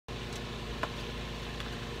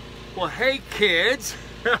Well, hey kids.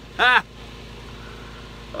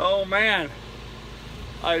 Oh man,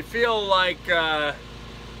 I feel like a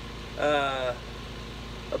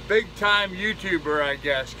big time YouTuber, I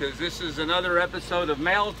guess, because this is another episode of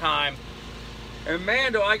Mail Time. And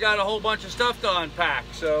man, do I got a whole bunch of stuff to unpack.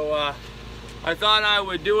 So I thought I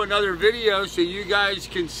would do another video so you guys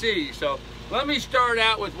can see. So let me start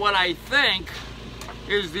out with what I think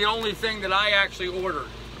is the only thing that I actually ordered.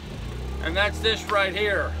 And that's this right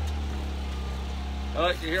here.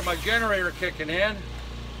 You hear my generator kicking in.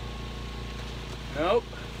 Nope.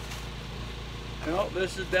 Nope,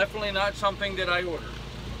 this is definitely not something that I ordered.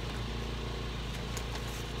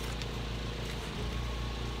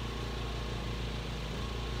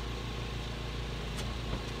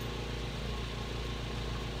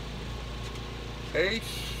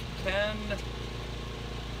 Ace 10.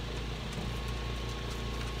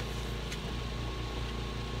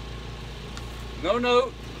 No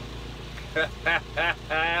note.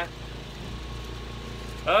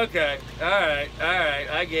 Okay, alright,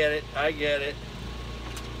 I get it.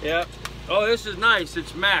 Yep. Oh, this is nice,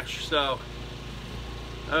 it's mesh, so.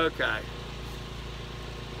 Okay.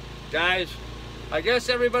 Guys, I guess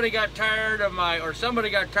everybody got tired of somebody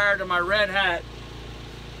got tired of my red hat.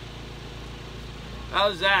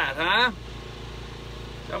 How's that, huh?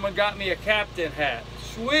 Someone got me a captain hat.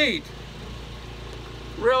 Sweet.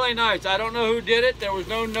 Really nice. I don't know who did it. There was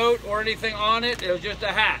no note or anything on it. It was just a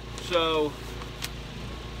hat. So,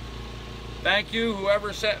 thank you,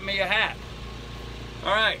 whoever sent me a hat.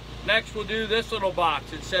 All right, next we'll do this little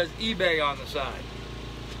box. It says eBay on the side.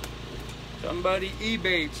 Somebody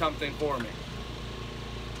eBayed something for me.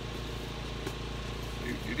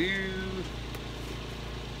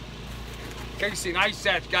 Casey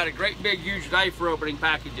Neistat's got a great big huge knife for opening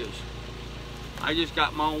packages. I just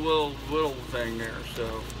got my own little thing there,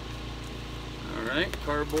 so. All right,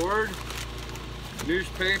 cardboard,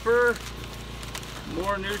 newspaper,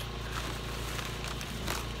 more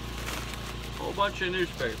whole bunch of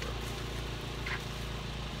newspaper.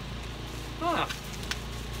 Huh.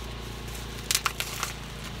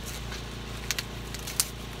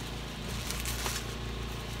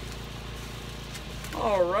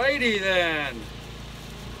 Alrighty then.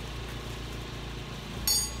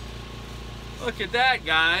 Look at that,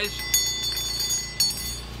 guys.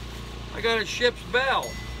 I got a ship's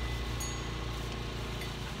bell.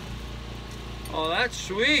 Oh, that's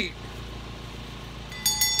sweet.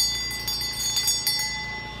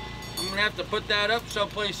 I'm gonna have to put that up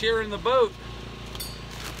someplace here in the boat.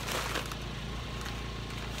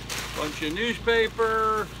 Bunch of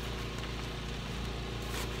newspaper.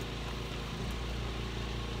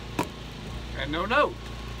 And no note.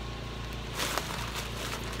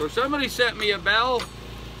 So somebody sent me a bell.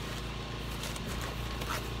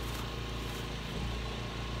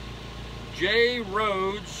 J.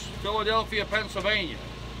 Rhodes, Philadelphia, Pennsylvania.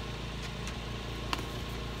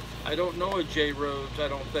 I don't know a J. Rhodes, I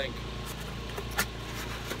don't think.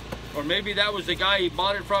 Or maybe that was the guy he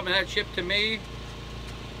bought it from and had shipped to me.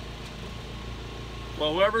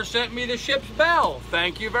 Well, whoever sent me the ship's bell,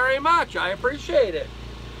 thank you very much. I appreciate it.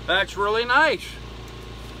 That's really nice.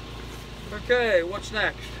 Okay, what's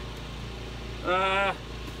next?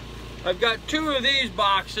 I've got two of these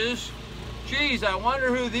boxes. Geez, I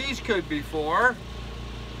wonder who these could be for.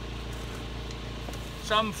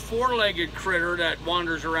 Some four-legged critter that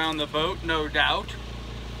wanders around the boat, no doubt.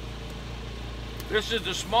 This is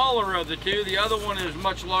the smaller of the two. The other one is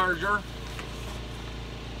much larger.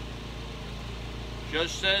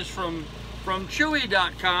 Just says from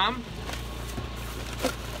Chewy.com.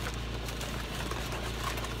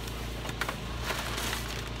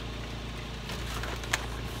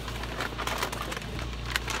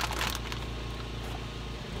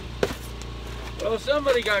 Well,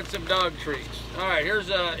 somebody got some dog treats. All right, here's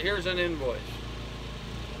an invoice.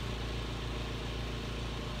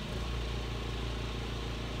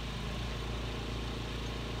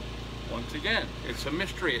 Once again, it's a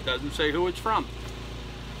mystery. It doesn't say who it's from.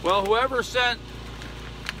 Well, whoever sent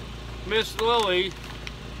Miss Lily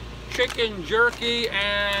chicken jerky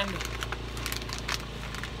and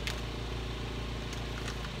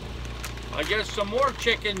I guess some more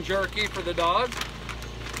chicken jerky for the dog.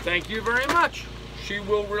 Thank you very much. She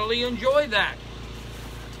will really enjoy that.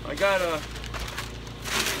 I gotta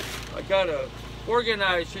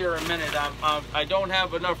organize here a minute. I don't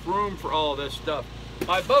have enough room for all this stuff.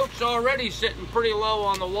 My boat's already sitting pretty low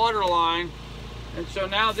on the water line, and so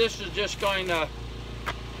now this is just going to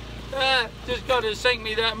sink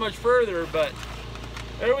me that much further. But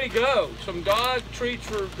there we go. Some dog treats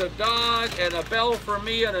for the dog and a bell for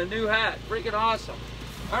me and a new hat. Freaking awesome.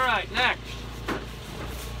 All right, next.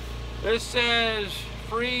 This says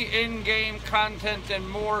free in-game content and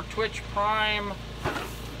more, Twitch Prime.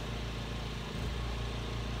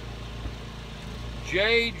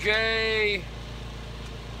 JJ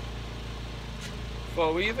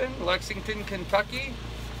Foeven, Lexington, Kentucky.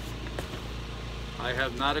 I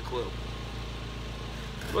have not a clue.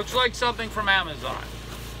 Looks like something from Amazon.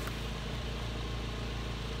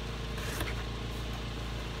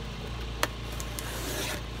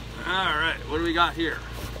 All right, what do we got here?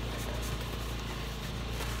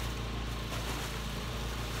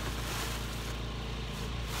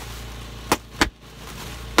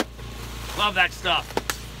 Love that stuff.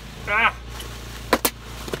 Ah.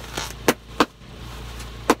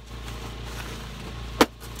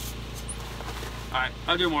 All right,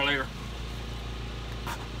 I'll do more later.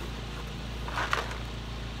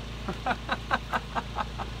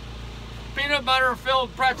 Peanut butter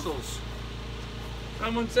filled pretzels.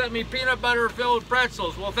 Someone sent me peanut butter filled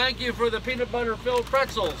pretzels. Well, thank you for the peanut butter filled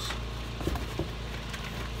pretzels.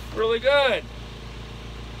 Really good.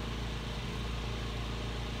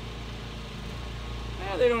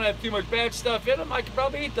 Yeah, they don't have too much bad stuff in them. I could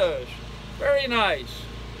probably eat those. Very nice.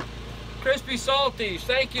 Crispy Salties.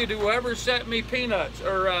 Thank you to whoever sent me peanuts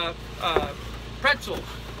or pretzels.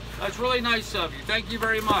 That's really nice of you. Thank you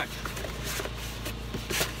very much.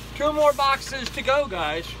 2 more boxes to go,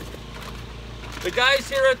 guys. The guys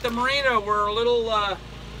here at the Marina were a little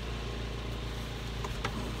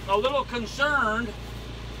concerned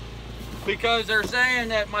because they're saying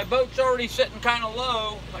that my boat's already sitting kind of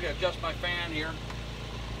low. I gotta adjust my fan here.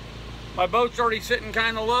 My boat's already sitting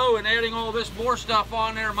kind of low, and adding all this more stuff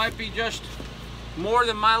on there might be just more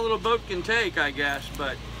than my little boat can take, I guess.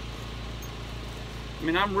 But I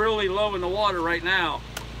mean, I'm really low in the water right now,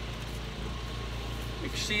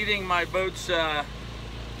 exceeding my boat's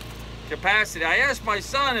capacity. I asked my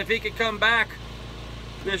son if he could come back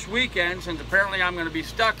this weekend, since apparently I'm going to be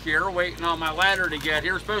stuck here waiting on my ladder to get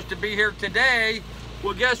here. It's supposed to be here today.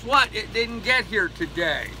 Well, guess what? It didn't get here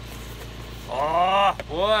today. Oh,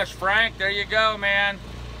 whoosh, Frank, there you go, man.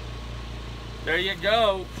 There you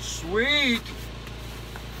go. Sweet.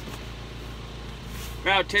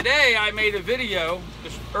 Now, today I made a video,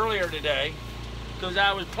 just earlier today, because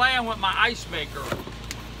I was playing with my ice maker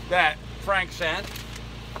that Frank sent.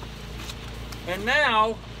 And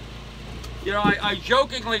now, you know, I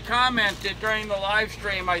jokingly commented during the live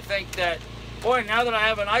stream, I think that, boy, now that I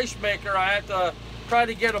have an ice maker, I have to try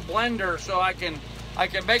to get a blender so I can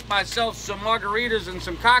make myself some margaritas and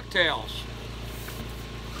some cocktails.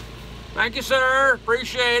 Thank you, sir.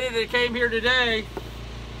 Appreciate it. It came here today.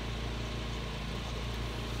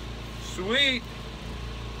 Sweet.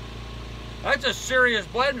 That's a serious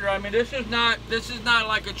blender. I mean, this is not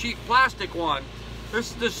like a cheap plastic one.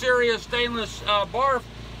 This is the serious stainless bar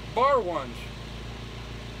ones.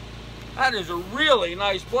 That is a really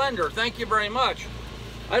nice blender. Thank you very much.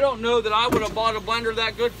 I don't know that I would have bought a blender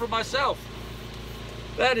that good for myself.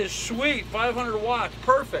 That is sweet. 500 watts.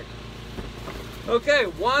 Perfect. Okay,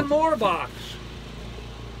 1 more box.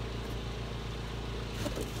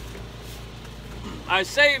 I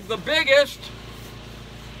saved the biggest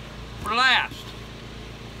for last.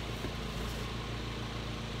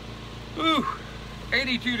 Ooh,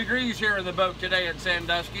 82 degrees here in the boat today at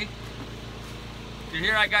Sandusky. You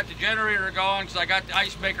hear I got the generator going because I got the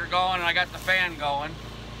ice maker going and I got the fan going.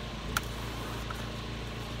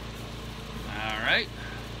 All right.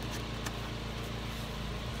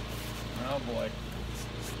 Oh boy.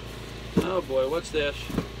 Oh boy, what's this?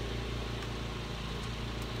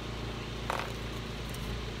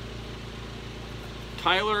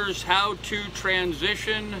 Tyler's How to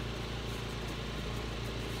Transition.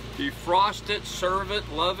 Defrost it, serve it,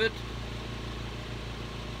 love it.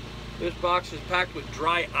 This box is packed with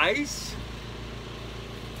dry ice.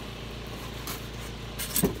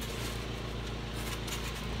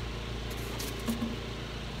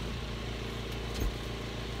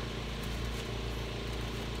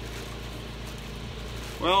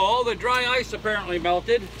 Well, all the dry ice apparently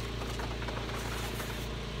melted.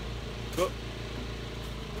 Oh.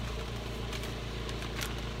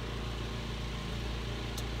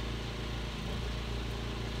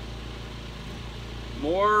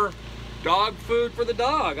 More dog food for the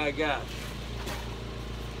dog, I guess.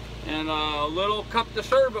 And a little cup to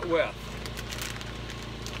serve it with.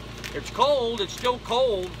 It's cold, it's still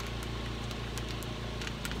cold.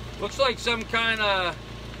 Looks like some kind of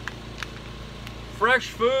fresh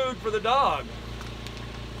food for the dog.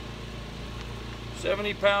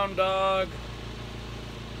 70-pound dog.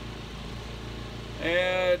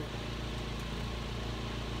 Add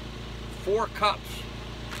 4 cups.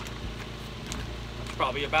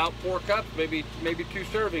 probably about 4 cups, maybe 2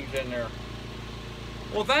 servings in there.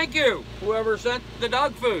 Well, thank you, whoever sent the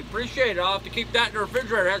dog food. Appreciate it. I'll have to keep that in the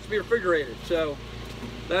refrigerator. It has to be refrigerated, so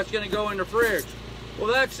that's going to go in the fridge.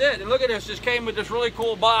 Well, that's it. And look at this. This came with this really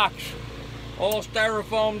cool box, all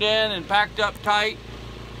styrofoamed in and packed up tight.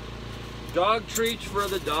 Dog treats for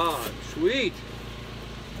the dog. Sweet.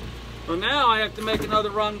 Well, now I have to make another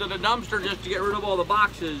run to the dumpster just to get rid of all the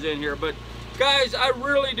boxes in here. But guys, I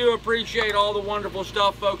really do appreciate all the wonderful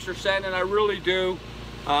stuff folks are sending. I really do.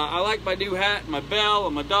 I like my new hat, and my bell,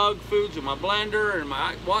 and my dog foods, and my blender, and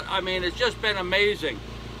I mean, it's just been amazing.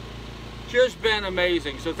 Just been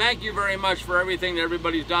amazing. So thank you very much for everything that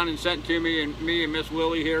everybody's done and sent to me and Miss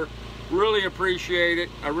Willie here. Really appreciate it.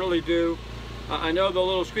 I really do. I know the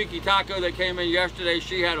little squeaky taco that came in yesterday,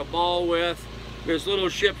 she had a ball with. This little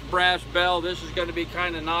ship's brass bell. This is going to be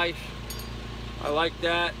kind of nice. I like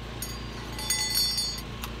that.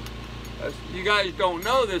 You guys don't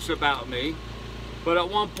know this about me, but at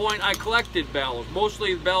one point I collected bells,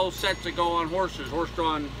 mostly bell sets that go on horses,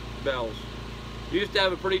 horse-drawn bells. Used to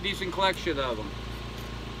have a pretty decent collection of them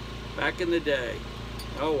back in the day.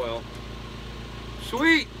 Oh well.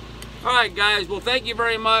 Sweet. All right, guys. Well, thank you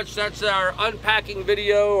very much. That's our unpacking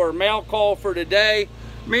video or mail call for today.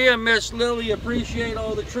 Me and Miss Lily appreciate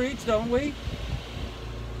all the treats, don't we?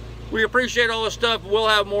 We appreciate all the stuff. We'll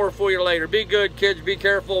have more for you later. Be good, kids. Be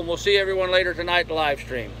careful, and we'll see everyone later tonight in the live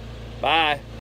stream. Bye.